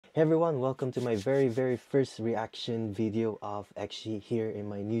Hey everyone, welcome to my very first reaction video of XG here in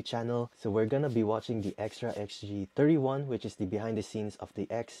my new channel. So we're gonna be watching the XTRAXG 31, which is the behind the scenes of the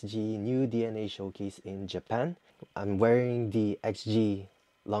XG new DNA showcase in Japan. I'm wearing the XG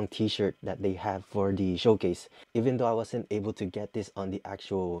long t-shirt that they have for the showcase. Even though I wasn't able to get this on the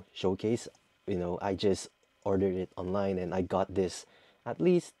actual showcase, I just ordered it online and I got this at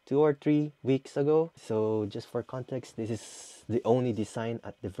least 2 or 3 weeks ago. So just for context, this is the only design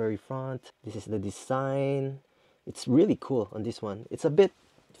at the very front. This is the design. It's really cool on this one. It's a bit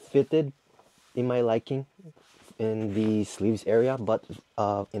fitted in my liking in the sleeves area, but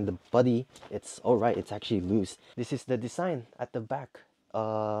in the body it's all right. It's actually loose. This is the design at the back.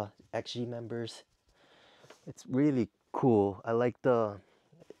 XG members, it's really cool. I like the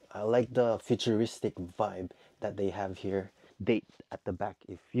futuristic vibe that they have here. Date at the back,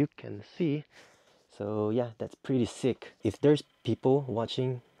 if you can see. So yeah, that's pretty sick. If there's people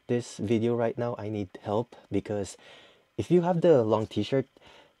watching this video right now, I need help, because if you have the long t-shirt,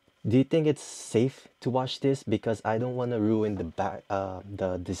 do you think it's safe to watch this? Because I don't want to ruin the back,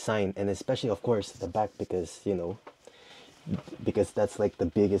 the design, and especially of course the back, because because that's like the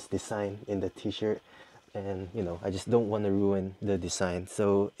biggest design in the t-shirt, and I just don't want to ruin the design.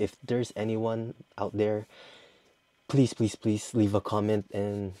 So if there's anyone out there, please leave a comment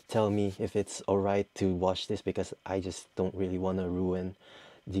and tell me if it's alright to watch this, because I just don't really want to ruin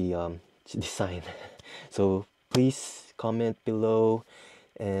the design. So please comment below,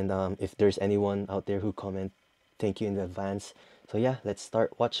 and if there's anyone out there who comment, thank you in advance. So yeah, let's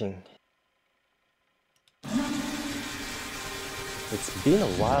start watching. It's been a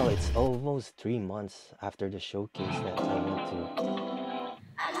while. It's almost 3 months after the showcase that I went to.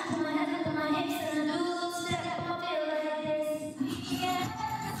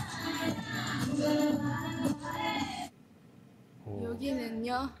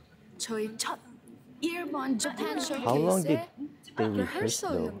 여기는요, 저희 첫 일본 Japan How long did showcase의 they rehearse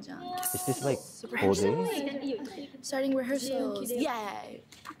rehearsal though? 현장. Is this like whole day? Starting rehearsals. Yeah.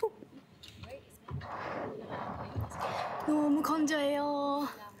 너무 건조해요.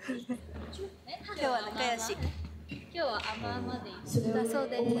 今日は仲良し。今日は甘々でだそう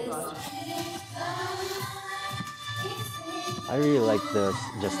です。 I really like the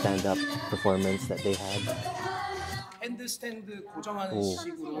just stand-up performance that they had. 핸드스탠드 고정하는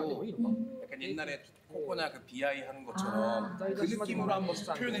식으로 약간 옛날에 코코나 그 BI 하는 것처럼 그 느낌으로 한번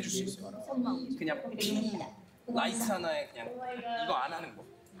표현해 줄 수 있어요. 그냥 라이트 하나에 그냥 이거 안 하는 거.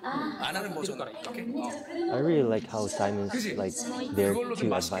 안 하는 버전으로. 오케이? I really like how Simon's like there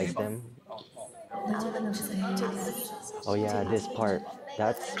to advise them. Oh yeah, this part.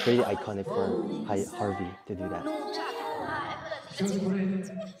 That's pretty iconic for Harvey to do that.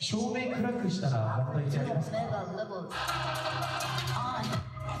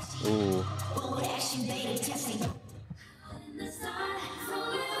 Ooh.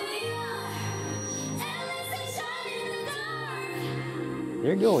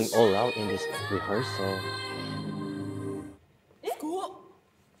 They're going all out in this rehearsal.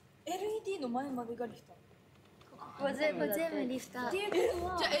 LED の前までがリフター。ここ全部リフター。じ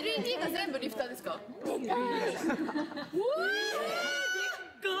ゃあ LED が全部リフターですか？でかい。でっか。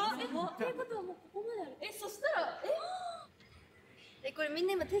ってことはもうここまである。そしたらこれみん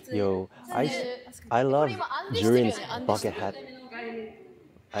な今手ついてる。Yo, I love JURIN's bucket hat.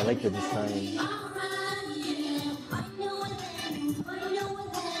 I like the design.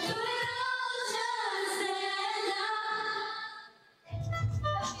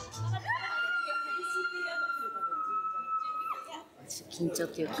緊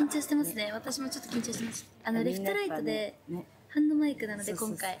張してますね。私もちょっと緊張してます。レフトライトでハンドマイクなので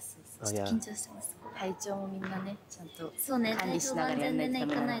今回ちょっと緊張してます。体調もみんなね、ちゃんとそうね、体調万全でね、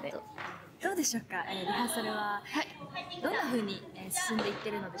行かないと。どうでしょうか、リハーサルはどんな風に進んでいっ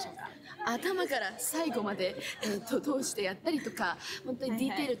てるのでしょうか。頭から最後まで通してやったりとか、本当に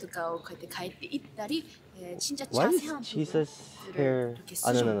ディテールとかをこうやって変えていったり、진짜 Why is Jesus' hair?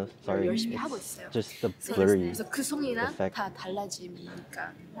 No, sorry. 열심히 하고 있어요. Just the blurry 그래서 그 성이랑 effect. 다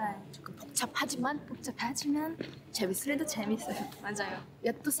달라지니까 조금 복잡하지만 재밌어요. 그래도 재밌어요. 맞아요.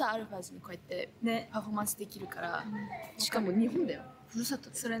 やっとさアルファーズにこうやってねパフォーマンスできるから、しかも日本だよ。ふるさと。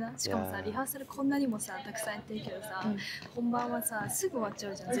それな、しかもさ、リハーサルこんなにもさたくさんやってるけどさ、本番はさすぐ終わっち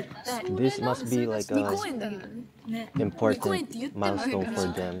ゃうじゃん絶対。 This must be like 2 a 公演だけどね。ね。 important milestone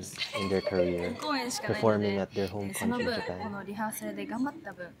for them in their career, 公演しかないの performing で at their home その country, 分こ Japan. のリハーサルで頑張っ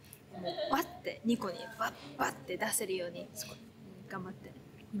た分、もうバッて2個にバッて出せるように頑張って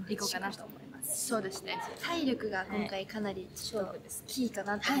いこうかなと思います。す。そうですね。体力が今回かなりちょっとキーか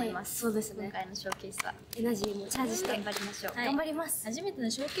なと思います。そうですね。今回のショーケースは。エナジーもチャージして頑張りましょう。頑張ります。初めての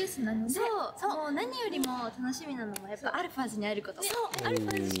ショーケースなので、そうもう何よりも楽しみなのはやっぱアルファーズに会えること。そう、アルフ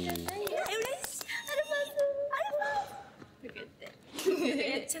ァーズしかない。嬉しい。アルファーズ、アルファーズとか言っ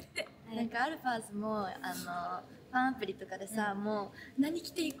て。やっちゃって。なんかアルファーズもファンアプリとかでさ、もう何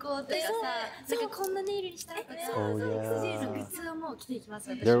着ていこうとかさ、なんかこんなネイルにしたいとかさ、Oh, XG のグ yeah. ッズをもう着ていきます。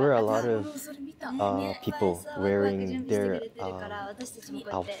 There were a lot of それ見た。people wearing their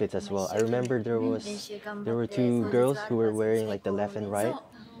outfits as well. I remember there were two girls who were wearing like the left and right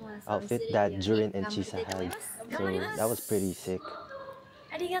outfit that Jurin and Chisa had. So that was pretty sick.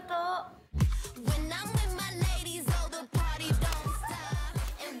 ありがとう。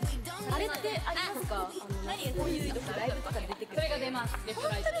あれってありますか？こういうよくライブとかで出てくる。それが出ます。レフト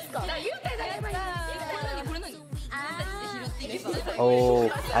ライトですか？ゆうたがやっぱり。これ何？Oh,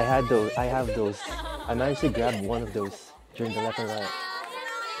 I had those. I have those. I managed to grab one of those during the left and right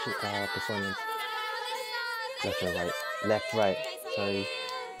performance. Left and right. Left, right. Sorry.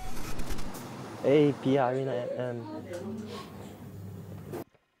 Hey, Pia Arena FM.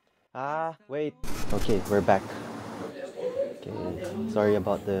 Ah, wait. Okay, we're back. Okay, sorry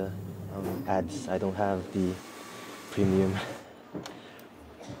about the ads. I don't have the premium.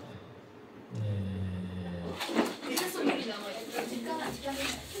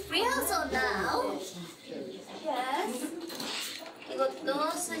 Rehearsal now? Yes.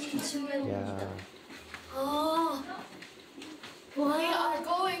 이것도 사진 Yeah. Oh. We are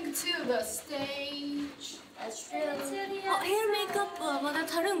going to the stage. That's true. 헤어 메이크업はまだ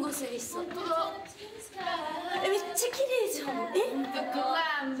다른 곳에 있어. めっちゃ綺麗じゃん. The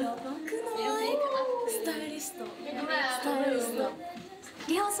glam. スタイリスト.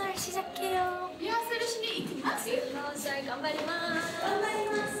 リハーサル시작해요. リハーサルしに行きます。リハーサル頑張ります。頑張り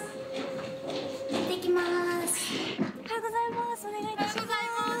ます。行ってきます。おはようございます。お願いいたします。よ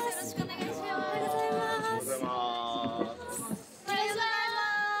ろしくお願いします。おはようございます。おはようござい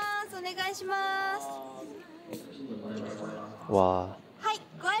ます。お願いします。 Wow. はい、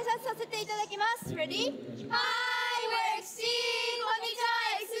ご挨拶させていただきます。Ready? Hi, we're XG. こんにちは、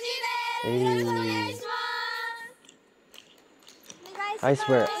XG です。よろしくお願いします。 I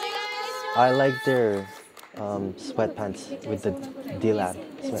swear, I like their sweatpants with the D-Lab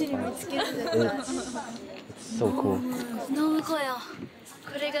sweatpants. It's so cool. 信子よ。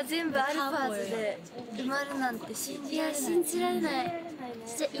これが全部アルファーズで埋まるなんて信じられない。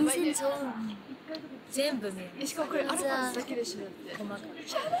진짜 인생 좋은. 全部見る。しかもこれアルファーズだけでしょ。細かい。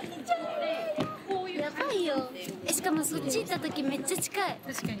やばいよ。しかもそっち行った時めっちゃ近い。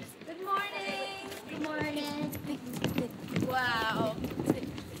確かに。Good morning. Good morning. Wow.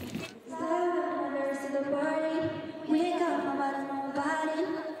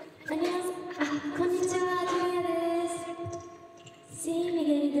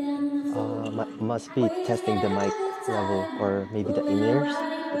 Must be testing the mic level or maybe the in-ears.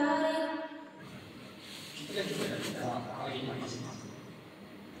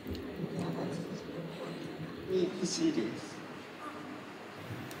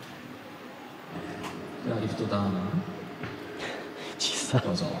 리프트 다운. Chisa.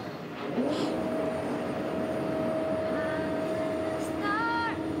 どうぞ。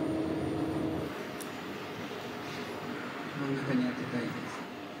真ん中に当てたいです。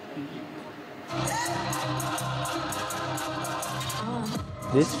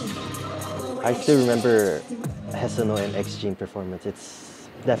This, I still remember Hesono and XG performance. It's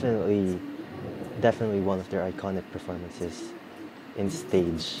definitely one of their iconic performances in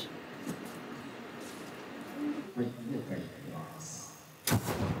stage. はい、了解します。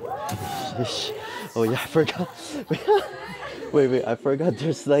 Sheesh. Oh yeah, I forgot. Wait, I forgot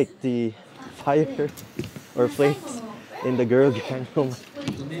there's like the fire or flames in the girl gang.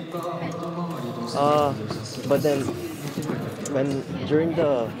 But then during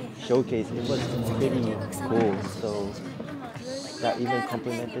the showcase, it was pretty cool. So that even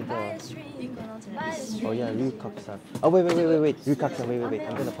complemented the. Oh yeah, Ryukakusan. Oh wait, Ryukakusan. Wait.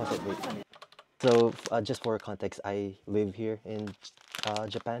 I'm gonna pause it. Wait. So just for context, I live here in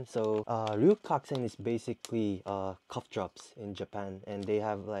Japan. So Ryukakusan is basically cough drops in Japan, and they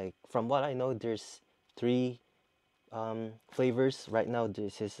have like, from what I know, there's 3 flavors right now.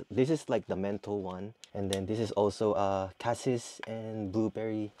 This is like the menthol one, and then this is also cassis and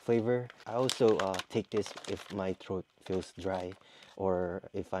blueberry flavor. I also take this if my throat feels dry or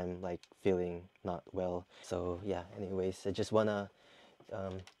if I'm like feeling not well. So yeah, anyways, I just wanna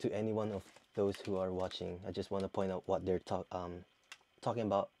to any one of those who are watching, I just want to point out what they're talking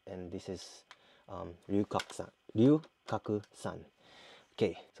about, and this is Ryukakusan.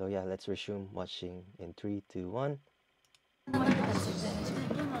 Okay, so yeah, let's resume watching in 3, 2, 1.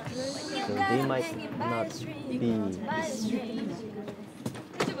 So they might not be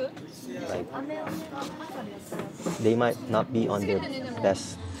like, they might not be on their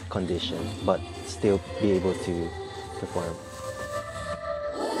best condition, but still be able to perform.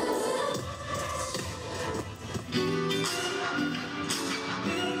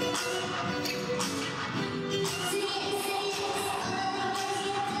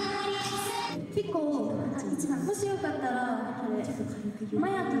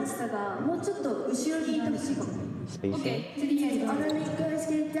 Spacing.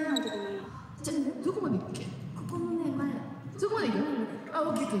 どこまで行くっけ？ここのね前。そこまで行く？あ、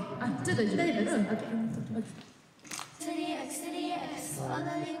オッケーオッケー。あ、じゃあ大丈夫。大丈夫。オッケー。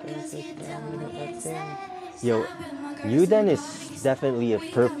Yo, Yuden is definitely a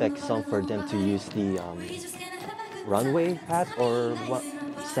perfect song for them to use the runway hat or what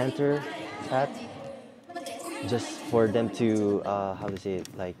center hat, just for them to how to say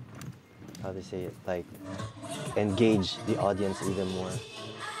it, like engage the audience even more.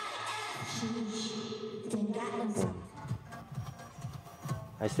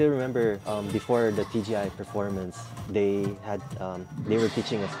 I still remember before the TGI performance, they were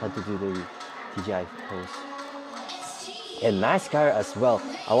teaching us how to do the TGI pose. And mascara as well.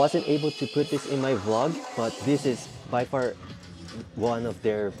 I wasn't able to put this in my vlog, but this is by far one of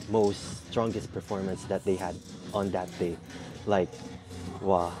their most strongest performance that they had on that day. Like,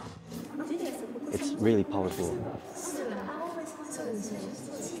 wow, it's really powerful.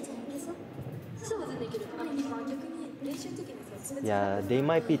 Yeah, they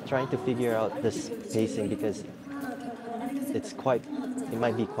might be trying to figure out the spacing because it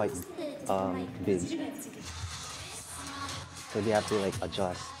might be quite big. So they have to like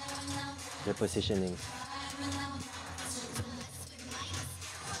adjust their positioning.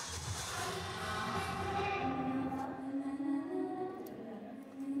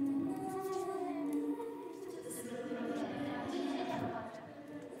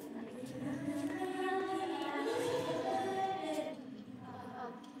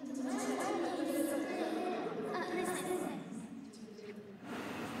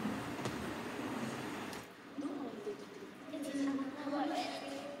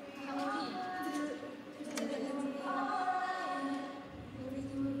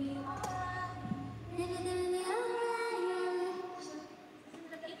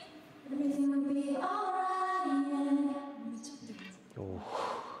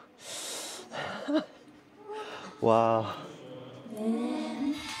 Wow.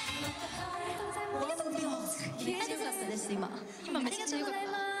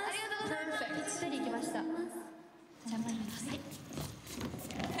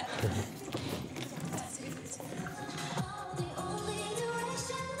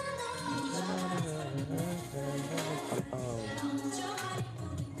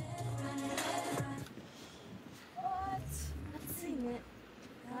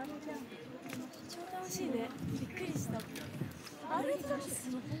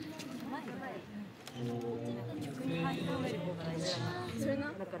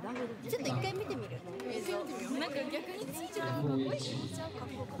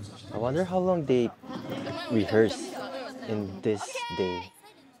 I wonder how long they rehearsed in this day,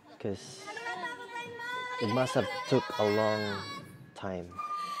 because it must have took a long time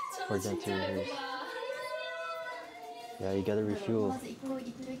for them to rehearse. Yeah, you gotta refuel.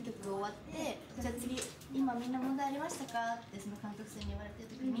 今みんな問題ありましたかってその監督さんに言われてる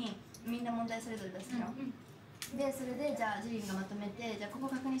時にみんな問題それぞれ出すの。でそれでじゃあジュリンがまとめてじゃあここ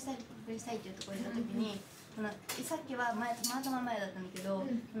確認したいっていうところに行った時にさっきはたまたま前だったんだけど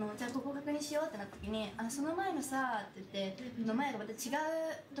じゃあここ確認しようってなった時にその前のさって言って前がまた違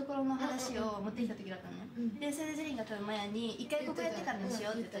うところの話を持ってきた時だったのね。でそれでジュリンが多分前に一回ここやってからにし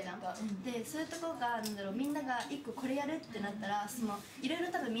ようって言ったじゃん。でそういうところがなんだろうみんなが一個これやるってなったらいろいろ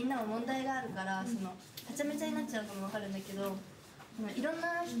多分みんなも問題があるからはちゃめちゃになっちゃうのも分かるんだけどいろん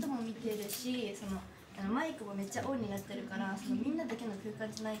な人も見てるしマイクもめっちゃオンになってるからみんなだけの空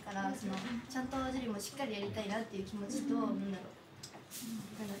間じゃないからちゃんとジュリもしっかりやりたいなっていう気持ちとなんだろ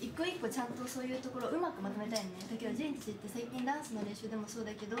う一個一個ちゃんとそういうところをうまくまとめたいね。だけどジュリンたちって最近ダンスの練習でもそう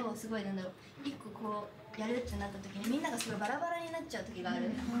だけどすごいなんだろう一個こうやるってなった時にみんながすごいバラバラになっちゃう時があ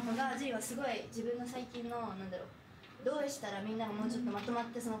るのがジュリンはすごい自分の最近のなんだろうどうしたらみんながもうちょっとまとまっ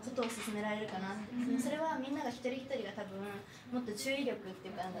てそのことを進められるかなってそれはみんなが一人一人が多分もっと注意力っ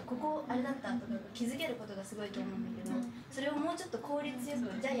ていうかここあれだったとか気づけることがすごいと思うんだけどそれをもうちょっと効率よく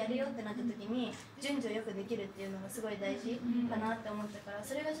じゃあやるよってなった時に順序よくできるっていうのがすごい大事かなって思ったから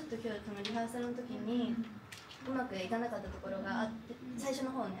それがちょっと今日そのリハーサルの時にうまくいかなかったところがあって、最初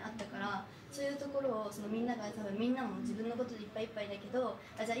の方ねあったから、そういうところをそのみんなが多分みんなも自分のことでいっぱいいっぱいだけど、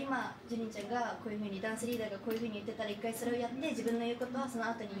じゃあ今ジュリンちゃんがこういう風にダンスリーダーがこういう風に言ってたら一回それをやって自分の言うことはその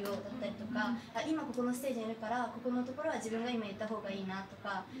後に言おうだったりとか、今ここのステージにいるからここのところは自分が今言った方がいいなと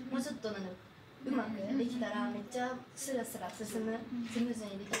か、もうちょっとなんだろうまくできたらめっちゃスラスラ進むスムーズ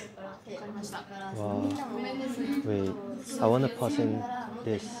にできるからって思ったから、みんなも Wait, I wanna pause in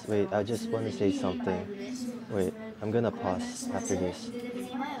this. Wait, I just wanna say something. Wait, I'm gonna pause after this. い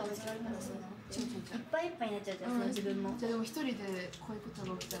っぱいいっぱいになっちゃうじゃん、その自分も。じゃあでも一人でこういうこ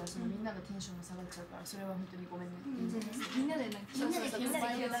とが起きたらそのみんながテンションが下がっちゃうから、それは本当にごめんね。みんなでなんかみんなでみんなで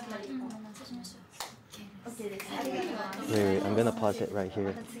だったり。OK です。ありがとうございます。Wait, I'm gonna pause it right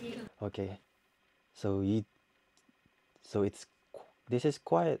here. Okay. So this is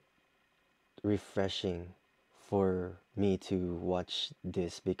quite refreshing for me to watch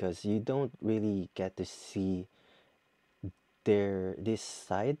this because you don't really get to see this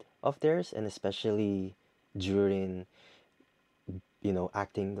side of theirs, and especially Jurin,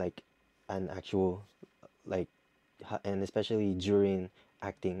 acting like an actual, like, and especially Jurin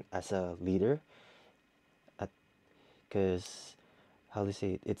acting as a leader, because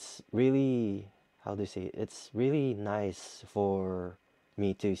it's really nice for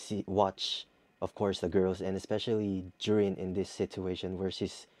me to watch, of course, the girls, and especially Jurin in this situation where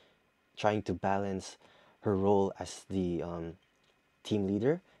she's trying to balance her role as the team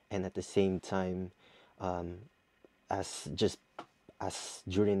leader, and at the same time as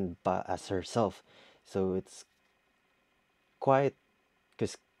Jurin as herself. So it's quite,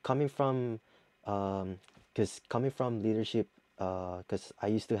 because coming from leadership, because I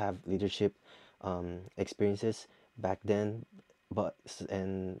used to have leadership experiences back then,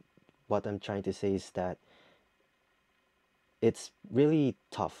 and what I'm trying to say is that it's really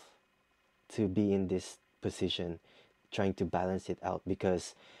tough to be in this position, trying to balance it out,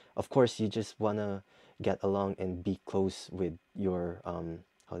 because of course you just wanna get along and be close with your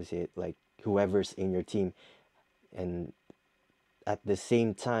like whoever's in your team, and at the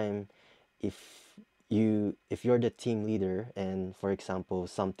same time, if you're the team leader and, for example,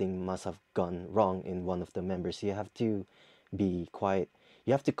 something must have gone wrong in one of the members, you have to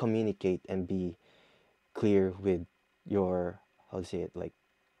communicate and be clear with your like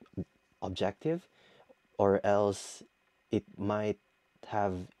objective, or else it might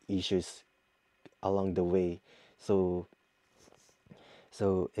have issues along the way. So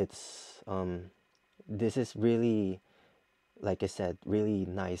it's this is really, like I said, really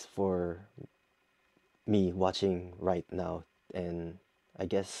nice for me watching right now. And I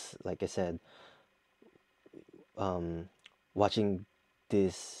guess, like I said, watching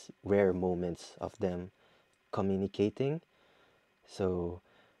these rare moments of them communicating. So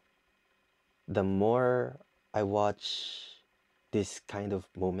the more I watch this kind of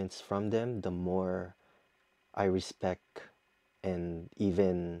moments from them, the more I respect and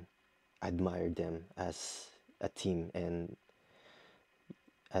even admire them as a team, and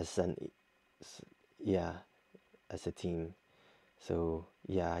as as a team. So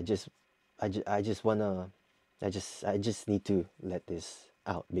yeah, I just need to let this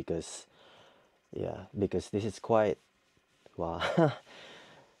out, because this is quite, wow.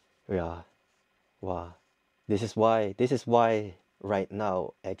 Yeah, wow. This is why right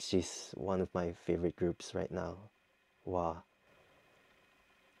now XG is one of my favorite groups right now. Wow.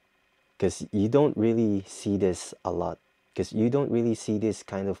 Because you don't really see this a lot, because you don't really see this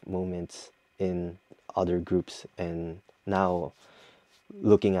kind of moments in other groups, and now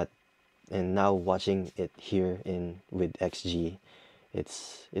watching it here with XG,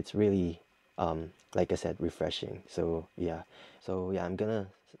 it's really, like I said, refreshing. So yeah, I'm gonna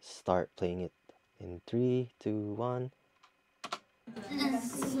start playing it in 3, 2, 1.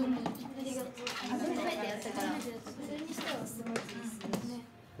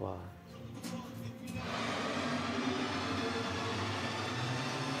 Wow.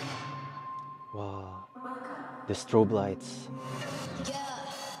 Wow. The strobe lights.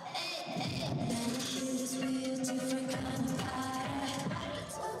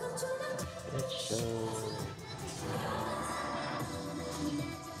 Let's show.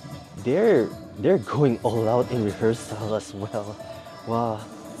 They're going all out in rehearsal as well. Wow.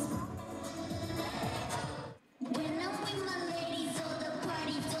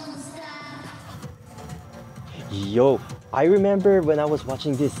 Yo, I remember when I was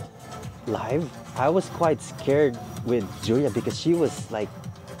watching this live, I was quite scared with Juria, because she was like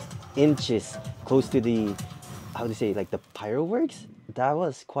inches close to the, how to say, like the fireworks. That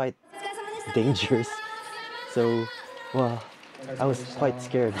was quite dangerous. So, well, I was quite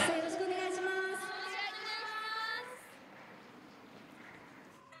scared.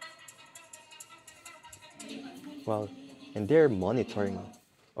 Wow, and they're monitoring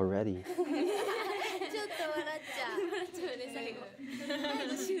already. ちょっと笑っちゃう最後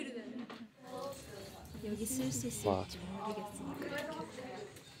シュールだね 여기 쓸 수 있을지 와. 모르겠으니까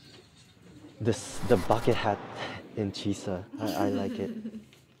The bucket hat in Chisa. I like it.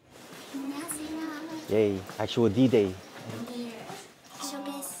 Yay, actual D-Day.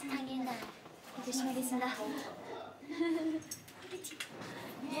 쇼케이스 당일날 열심히 하겠습니다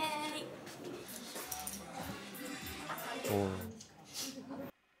예이 Oh.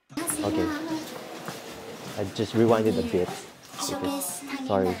 Okay. I just rewinded a bit. 쇼케이스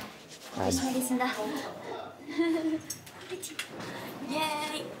Sorry. 당일날 열심히 하겠습니다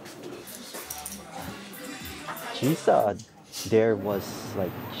예이 Chisa there was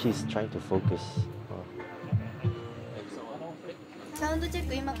like she's trying to focus. Oh. サウンドチェッ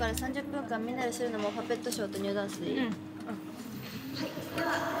ク今から30分間みんなでするのもパペットショーとニューダンスでいい、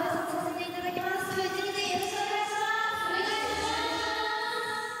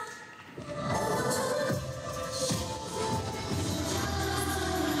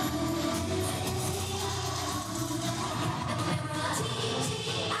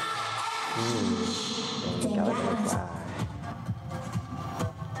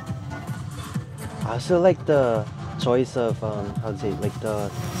I also like the choice of how to say like the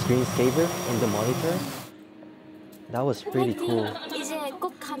screensaver in the monitor. That was pretty cool. 이제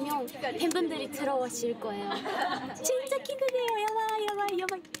꼭 가면 팬분들이 들어오실 거예요. 진짜 기대돼요. 야바이 야바이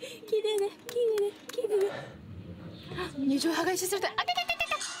야바이. 기대돼 기대돼 기대돼. 入場破壊しするとあかかか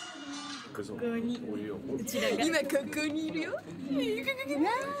か今ここにいるよ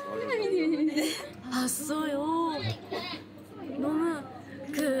봤어요. 너무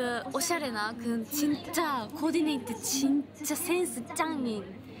그 오샤레나 그 진짜 코디네이트 진짜 센스 짱인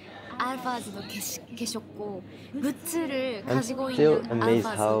알파즈도 계셨고 무츠를 가지고 still 있는 amazed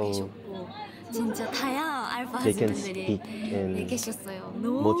알파즈도 how 계셨고 진짜 다양한 they can 알파즈분들이 speak in 계셨어요.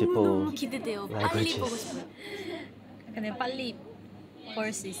 너무 multiple 너무 기대돼요. 빨리 languages. 보고 싶어요. 근데 빨리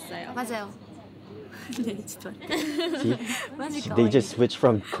볼 수 있어요 맞아요. 네, 진짜. See? 맞을까? They just switched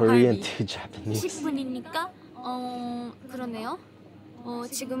from Korean to Japanese. 10분이니까 그러네요.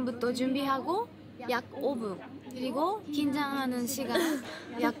 지금부터 준비하고 약 5분 그리고 긴장하는 시간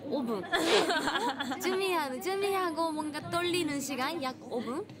약 5분 준비하고 뭔가 떨리는 시간 약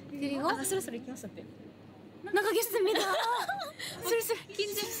 5분 그리고 슬슬 이렇게 했었대 나가겠습니다. 슬슬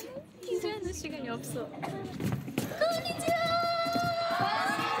긴장하는 시간이 없어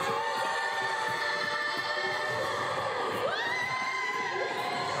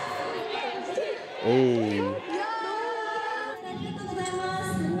Hey. ありがとうございま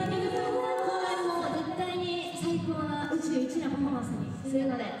す。今後も絶対に最高な宇宙一のパフォーマンスにする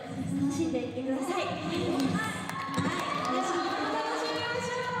ので楽しんでいってください。はい、楽しみまし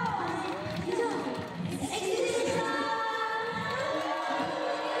ょう。以上、XTRAでした。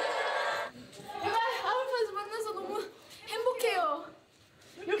 알파즈 만나서 너무 행복해요.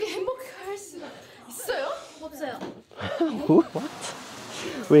 이렇게 행복할 수 있어요? 없어요. Who? What?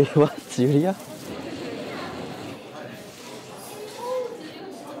 Wait, what? Juria?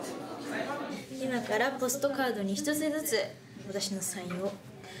 今からポストカードに一つずつ私のサインを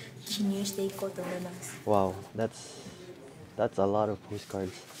記入していこうと思います。 Wow, that's a lot of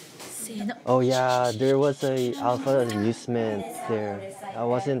postcards. せーの。 Oh yeah, there was a alpha amusement there. I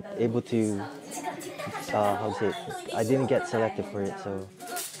wasn't able to how to say it? I didn't get selected for it, so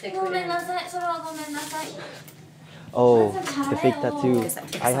ごめんなさい。それはごめんなさい。 oh, the fake tattoo.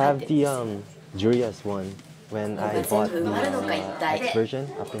 I have the Juria's one when I bought the X version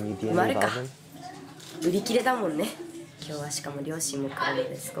of the new DNA album. 売り切れだもんね。今日はしかも両親も来るの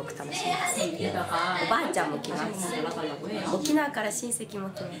ですごく楽しみです。おばあちゃんも来ます。沖縄から親戚も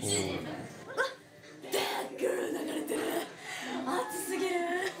来ます。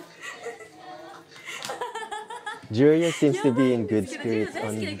Juria seems to be in good spirits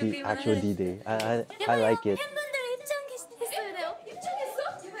on the actual D-Day. I like it.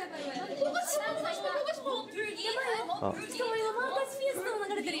 Oh.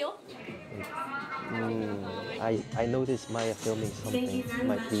 I noticed Maya filming something.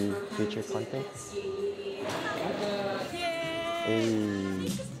 Might be future content. Hey.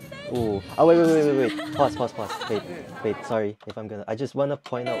 Oh. Oh wait. Pause. Wait. Sorry if I'm gonna. I just wanna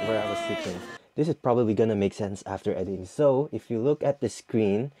point out where I was sitting. This is probably gonna make sense after editing. So if you look at the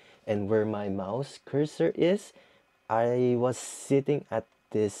screen and where my mouse cursor is, I was sitting at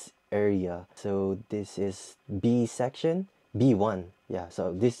this area. So this is B section, B1. Yeah.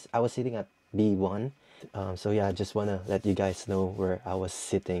 So I was sitting at B1. So yeah, I just wanna let you guys know where I was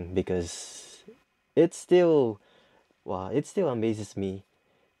sitting because it still amazes me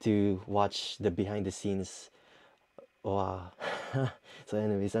to watch the behind the scenes Wow. So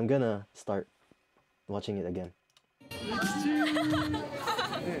anyways, I'm gonna start watching it again.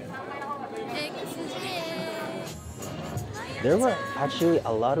 There were actually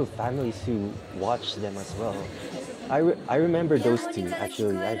a lot of families who watched them as well. I remember those two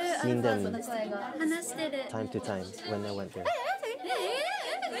actually. I've seen them time to time when I went there.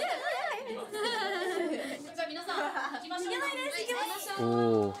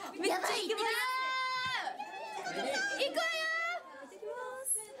 Oh,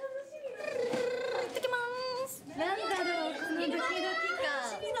 なんだろう、このドキドキ感。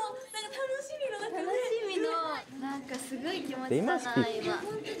楽しみの、なんかすごい気持ち they だ must な、 be 今。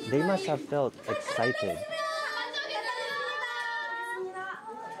 they must have felt excited.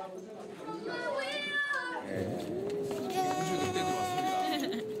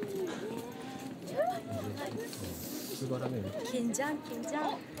 긴장.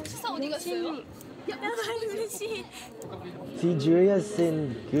 시사 어디 갔어요?嬉しい. See, Juria's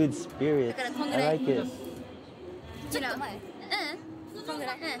in good spirit. I like it. ちょっと前。うん。こんぐ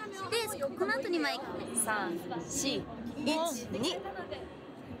らい。で、この後にマイク。3、4、1、2。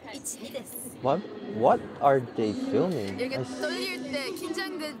1、2です。What are they filming? 이렇게 떨릴 때,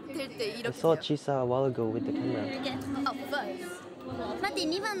 긴장될 때 I 이렇게 saw 돼요. Chisa a while ago with the camera. 待って、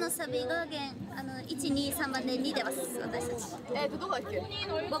2番のサビが1、2、3番で2出ます、私たち。どこだっけ?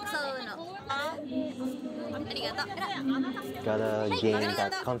 僕そうの。ありがとう。 Gotta gain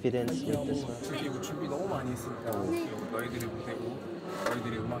that confidence with this one. 그리고 준비 너무 많이 했으니까 너희들의 무대고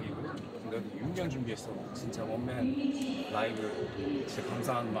너희들의 음악이고 너희들 6년 준비했어. 진짜 원맨 라이브 진짜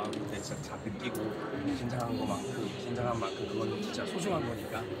감사한 마음 그때 진짜 다 느끼고 긴장한 만큼 그건 진짜 소중한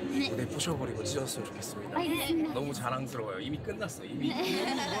거니까 무대 부셔버리고 찢었으면 좋겠습니다. 너무 자랑스러워요. 이미 끝났어. 이미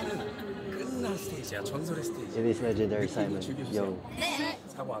이거는 끝난 스테이지야. 전설의 스테이지. It is legendary, Simon. Yo,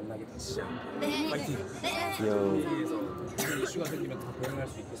 사고 안 나게 다치자. 파이팅. yo. 여기에서 이슈가 생기면 다 대응할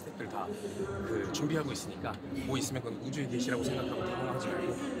수 있게 스태프들 다 그 준비하고 있으니까 뭐 있으면 그건 우주에 계시라고 생각하고 당황하지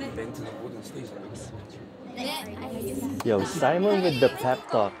말고 멘트는 모든 스테이지로 있습니다. Yo, Simon with the pep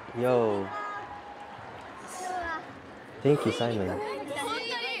talk. Yo. Thank you, Simon. でも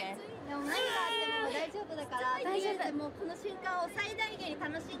何があっても大丈夫だから、大丈夫。もうこの瞬間を最大限に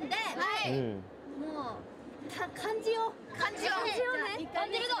楽しんで、もう感じよう。感じようね。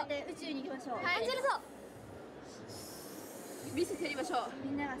感じるぞ。宇宙に行きましょう。感じるぞ。見せてやりましょう。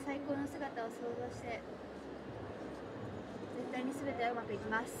みんなが最高の姿を想像して、絶対に全てはうまくいき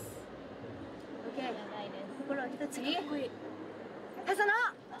ます。OK。心を一つに。笠野。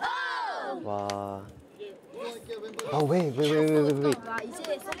Wow. Oh, wait.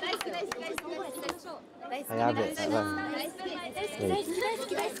 I have it.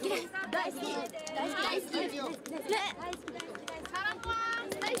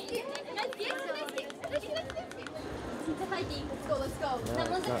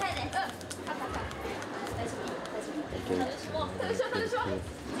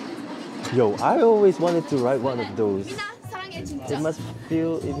 Yo, I always wanted to write one of those. It must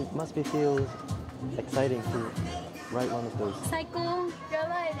feel exciting to write one of those. 最高。や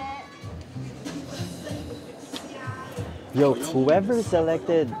ばいね。 Yo, whoever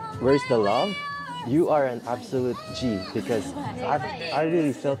selected Where's the Love, you are an absolute G because I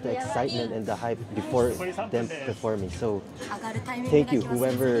really felt the excitement and the hype before them performing. So thank you,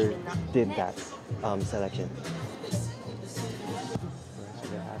 whoever did that selection.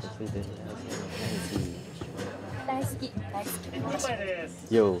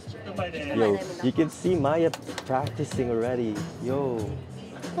 Yo, you can see Maya practicing already. Yo.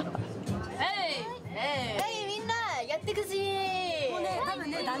 みんなやってくし。もうね、多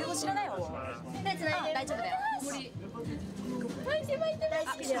分ね、誰も知らないよ。大丈夫だよ。大好きだよ。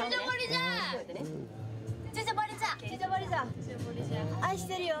チュチョボリじゃ。愛し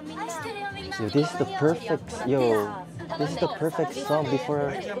てるよみんな。 So this is the perfect song before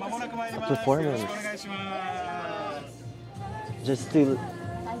a performance. Just to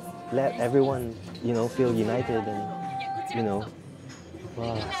let everyone, feel united and,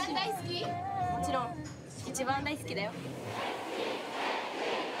 wow. もちろん一番大好きだよ。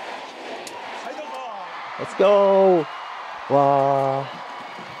 Let's go! Wow.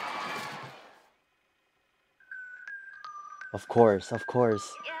 Of course.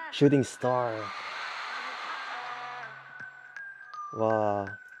 Shooting star. Wow.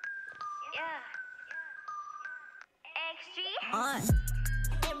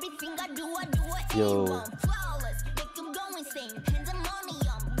 Yo.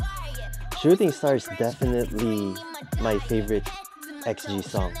 Shooting Star is definitely my favorite XG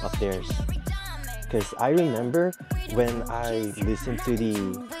song of theirs. Because I remember when I listened to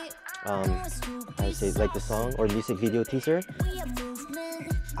the I would say like the song or music video teaser,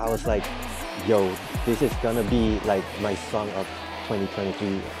 I was like, yo, this is gonna be like my song of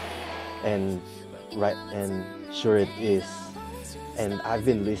 2023, and sure it is. And I've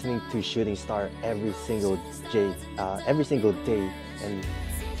been listening to Shooting Star every single day, and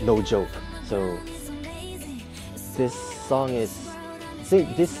no joke. So this song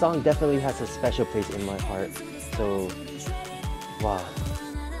definitely has a special place in my heart. So wow.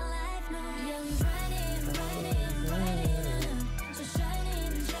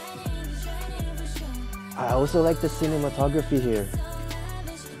 I also like the cinematography here.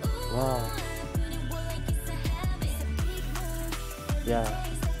 Wow. Yeah.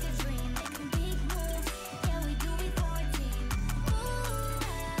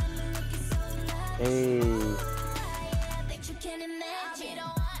 Hey.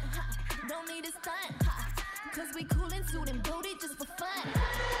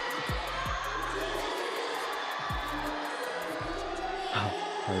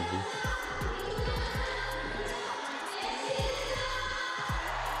 Harvey.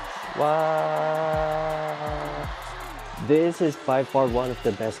 Wow. This is by far one of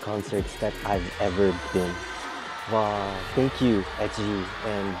the best concerts that I've ever been. Wow. Thank you, XG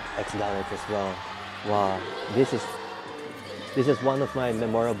and XTRAXG as well. Wow. This is one of my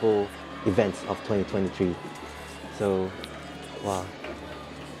memorable events of 2023. So, wow.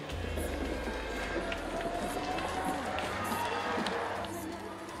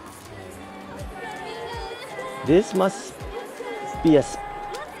 This must be a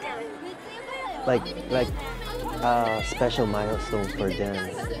special milestone for them.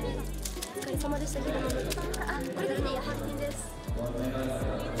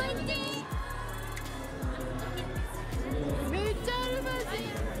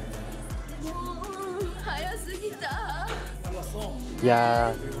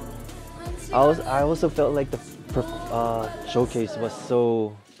 Yeah, I also felt like the showcase was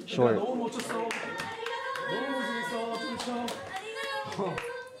so short.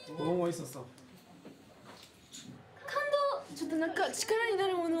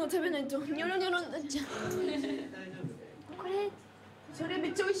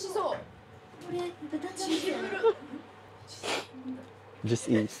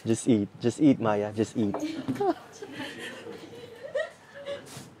 Just eat, Maya, just eat.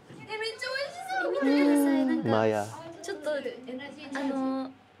 Maya. ちょっと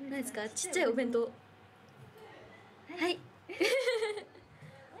何ですか、ちっちゃいお弁当。はい。美味し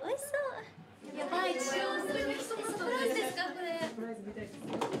そう。やばい。サプライズですかこれ。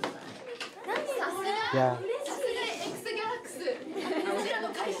Yeah.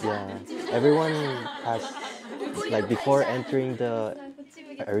 Yeah. Everyone has, like, before entering the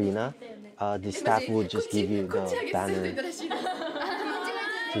arena, the staff would just give you the banner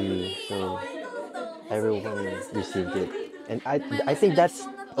to you, so everyone received it. And I think that's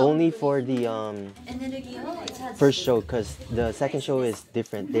only for the first show, because the second show is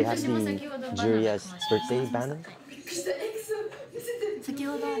different. They have the Juria's birthday banner.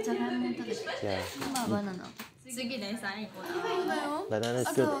 Yeah. Banana is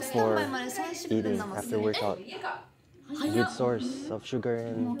good for eating after workout. Good source of sugar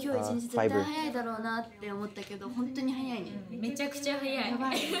and fiber. めちゃくちゃ早い。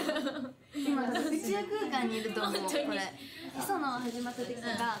今宇宙空間にいると思う。これ磯野始まった時と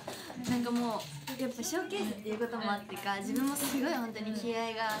かなんかもうやっぱショーケースっていうこともあってか自分もすごい本当に気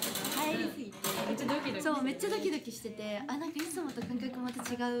合が入りすぎてめっちゃドキドキそうめっちゃドキドキしててなんかいつもと感覚また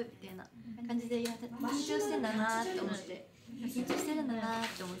違うみたいな感じで緊張してんだなって思って緊張してるんだなっ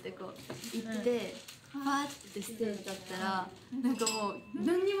て思ってこう行ってファーってステージだったらなんかもう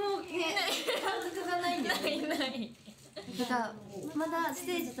何にもね感覚がないんだよね。ないだからまだス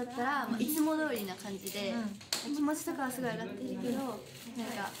テージだったら、いつも通りな感じで、気持ちとかはすごい上がってるけどなんか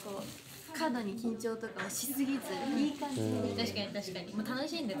こう過度に緊張とかをしすぎずいい感じで確かにもう楽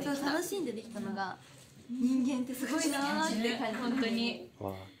しんでできた。そう楽しんでできたのが人間ってすごいなーって感じ。本当に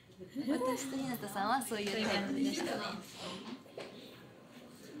私とひなたさんはそういうタイプでしたね。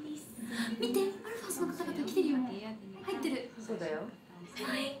見てアルファスの方々来てるよ。入ってる。そうだよ。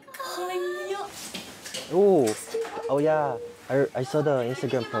かわいいよ。Oh yeah, I saw the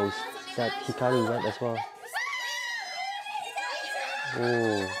Instagram post that Hikaru went as well.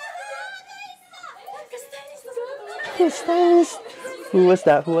 Oh. Stylist. Who was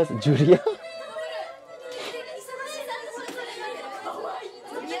that? Who was it? Juria?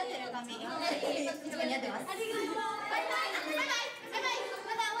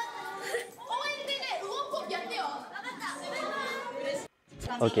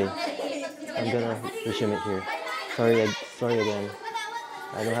 Okay, I'm gonna resume it here. Sorry again.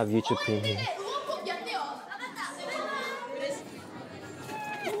 I don't have YouTube Premium.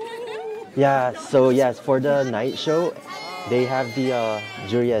 Yeah, so yes, for the night show, they have the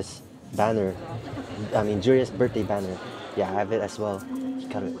Juria's banner. I mean, Juria's birthday banner. Yeah, I have it as well.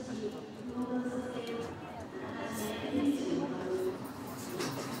 Cut it.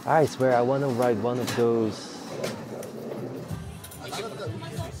 I swear, I want to ride one of those.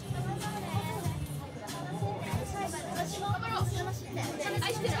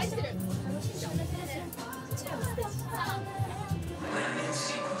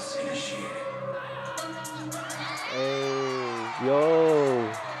 Hey, yo.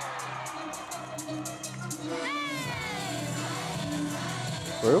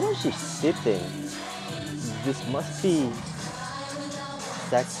 Where was she sitting? This must be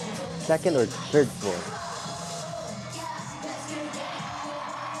second or third floor.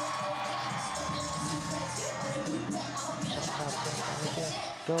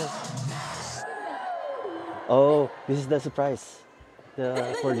 Go. Oh, this is the surprise.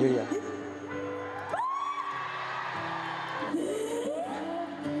 The for Juria.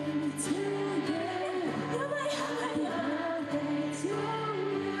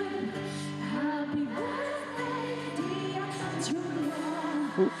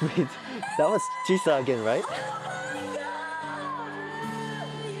 Wait, that was Chisa again, right?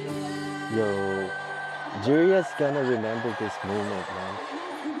 Yo, Juria's gonna remember this moment, man.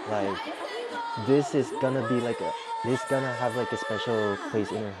 Like, this is gonna be like this gonna have like a special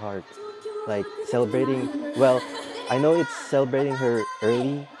place in her heart. Like celebrating. Well, I know it's celebrating her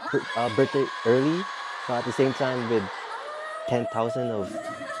birthday early, but at the same time with 10,000 of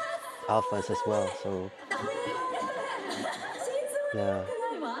alphas as well. So yeah.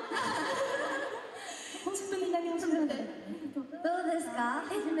 どうですか？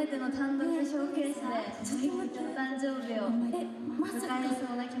初めての単独ショーケースでお誕生日を迎えそ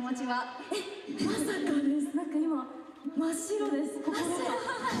うな気持ちは。まさかです。なんか今真っ白です。心が。今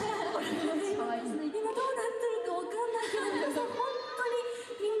どうなってるかわかんないけど、本当に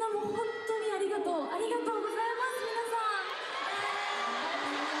みんなも本当にありがとう。ありがとうございます皆さん。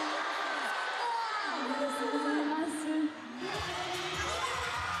ありがとうございます。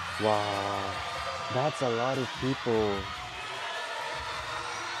 Wow, that's a lot of people.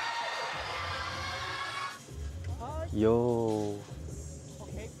 Yo,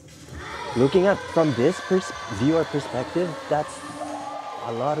 looking at from this viewer perspective, that's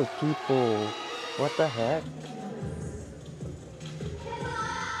a lot of people. What the heck?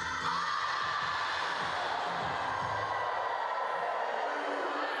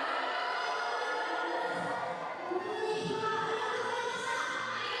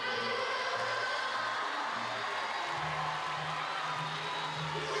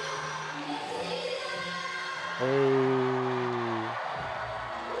 Hey.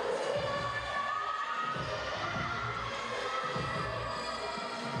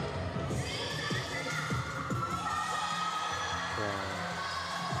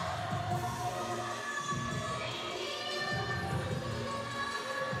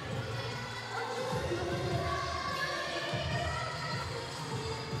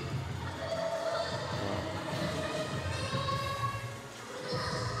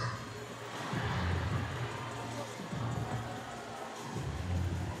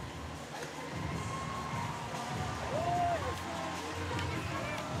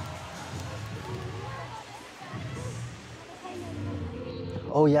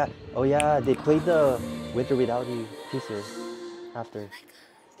 Oh yeah, they played the Winter Without You teaser after.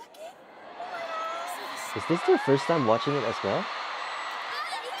 Is this their first time watching it as well?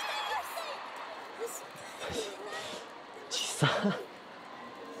 Chisa.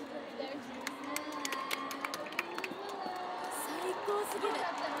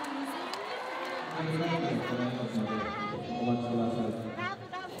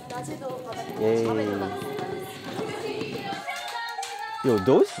 Yay. Yo,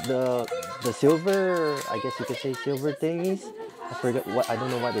 those the silver, I guess you could say silver thingies. I forget what, I don't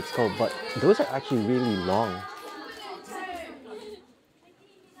know what it's called, but those are actually really long.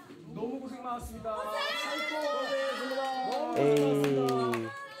 Hey.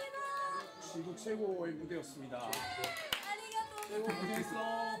 지구 최고의 무대였습니다. 최고 무대했어.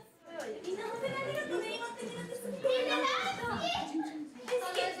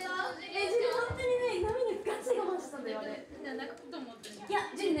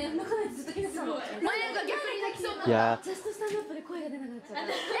 Yeah.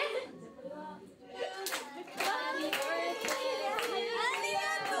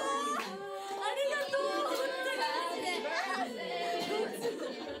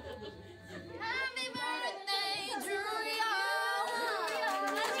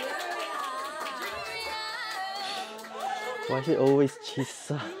 Why is it always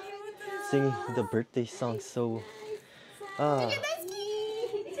Chisa singing the birthday song so... Ah.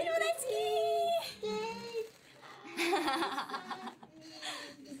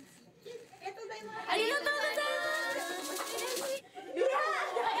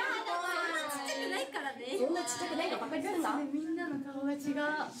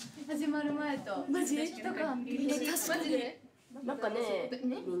なんかね、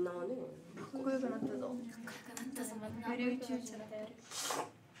みんなね、かっこよくなったぞ。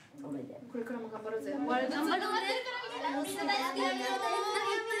おめで。これからも頑張ろうぜ。頑張ろうね。みんな大好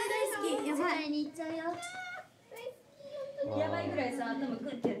き。やばいに行っちゃうよ。やばいぐらいさ、頭グ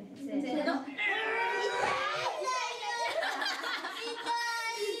ッて。せーの。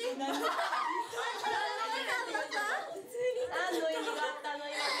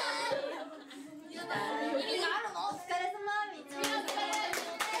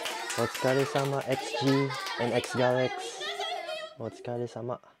Otsukaresama XG and XGalax.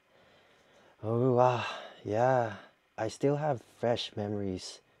 Otsukaresama. Oh wow, yeah. I still have fresh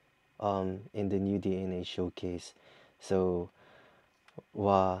memories in the new DNA showcase. So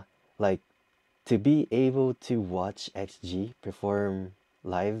wow, like to be able to watch XG perform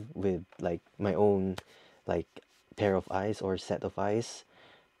live with like my own like pair of eyes or set of eyes,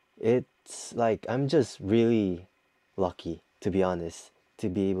 it's like I'm just really lucky, to be honest, to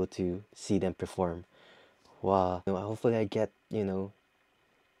be able to see them perform. Wow. Hopefully I get,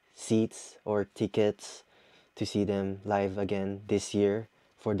 seats or tickets to see them live again this year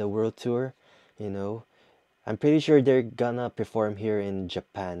for the world tour. I'm pretty sure they're gonna perform here in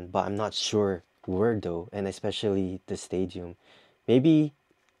Japan, but I'm not sure where though, and especially the stadium. Maybe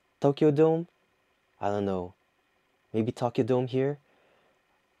Tokyo Dome? I don't know. Maybe Tokyo Dome here?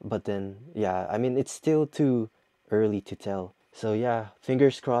 But then, yeah, I mean, it's still too early to tell. So yeah,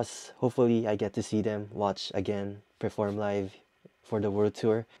 fingers crossed. Hopefully I get to see them watch again, perform live for the world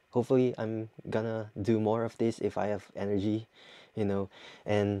tour. Hopefully I'm gonna do more of this if I have energy,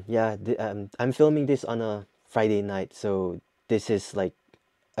 And yeah, I'm filming this on a Friday night, so this is like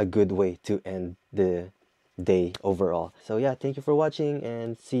a good way to end the day overall. So yeah, thank you for watching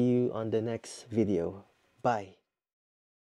and see you on the next video. Bye.